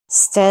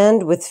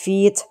Stand with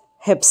feet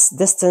hips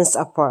distance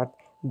apart.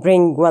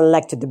 Bring one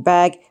leg to the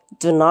back.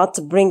 Do not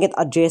bring it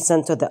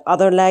adjacent to the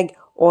other leg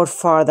or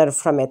farther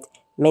from it.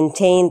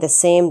 Maintain the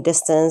same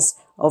distance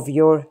of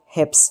your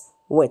hips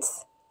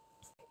width.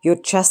 Your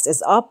chest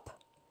is up.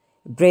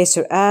 Brace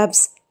your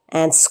abs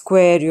and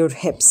square your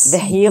hips. The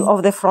heel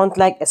of the front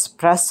leg is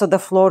pressed to the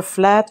floor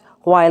flat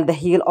while the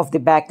heel of the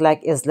back leg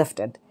is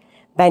lifted.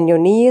 Bend your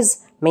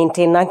knees,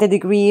 maintain 90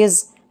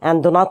 degrees,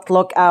 and do not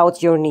lock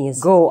out your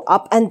knees. Go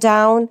up and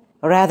down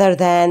rather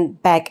than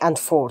back and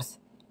forth,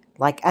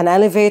 like an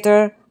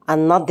elevator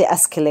and not the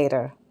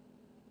escalator.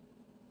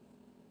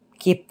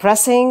 Keep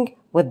pressing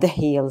with the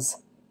heels.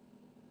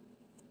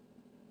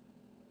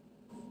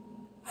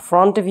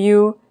 Front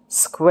view,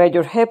 square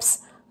your hips.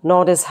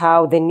 Notice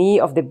how the knee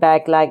of the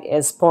back leg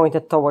is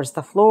pointed towards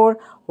the floor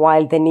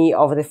while the knee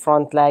of the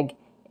front leg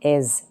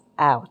is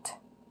out.